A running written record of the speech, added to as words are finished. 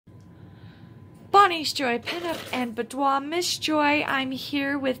Bonnie's Joy, Pinup and Boudoir. Miss Joy, I'm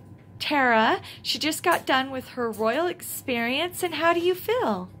here with Tara. She just got done with her royal experience, and how do you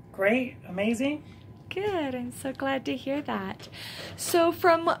feel? Great, amazing. Good, I'm so glad to hear that. So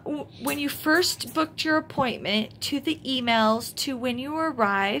from when you first booked your appointment to the emails to when you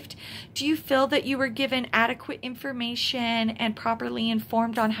arrived, do you feel that you were given adequate information and properly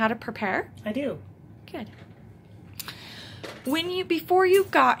informed on how to prepare? I do. Good. Before you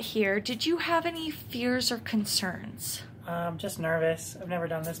got here, did you have any fears or concerns? Just nervous. I've never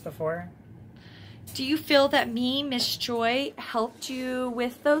done this before. Do you feel that me, Miss Joy, helped you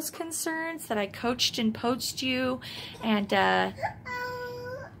with those concerns? That I coached and posed you and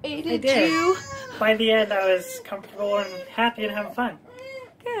aided you? By the end, I was comfortable and happy and having fun.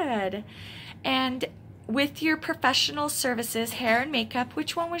 Good. And with your professional services, hair and makeup,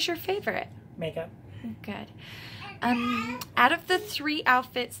 which one was your favorite? Makeup. Good. Out of the 3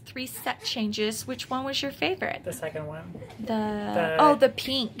 outfits, 3 set changes, which one was your favorite? The second one. The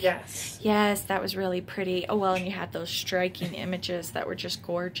pink. Yes. Yes, that was really pretty. Oh, well, and you had those striking images that were just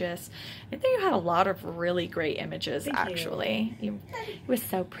gorgeous. I think you had a lot of really great images, actually. It was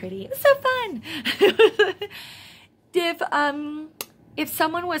so pretty. It was so fun. If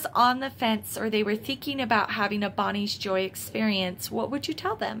someone was on the fence or they were thinking about having a Bonnie's Joy experience, what would you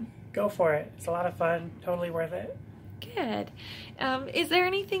tell them? Go for it. It's a lot of fun. Totally worth it. Good. Is there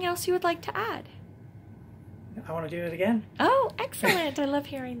anything else you would like to add? I want to do it again. Oh, excellent. I love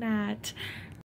hearing that.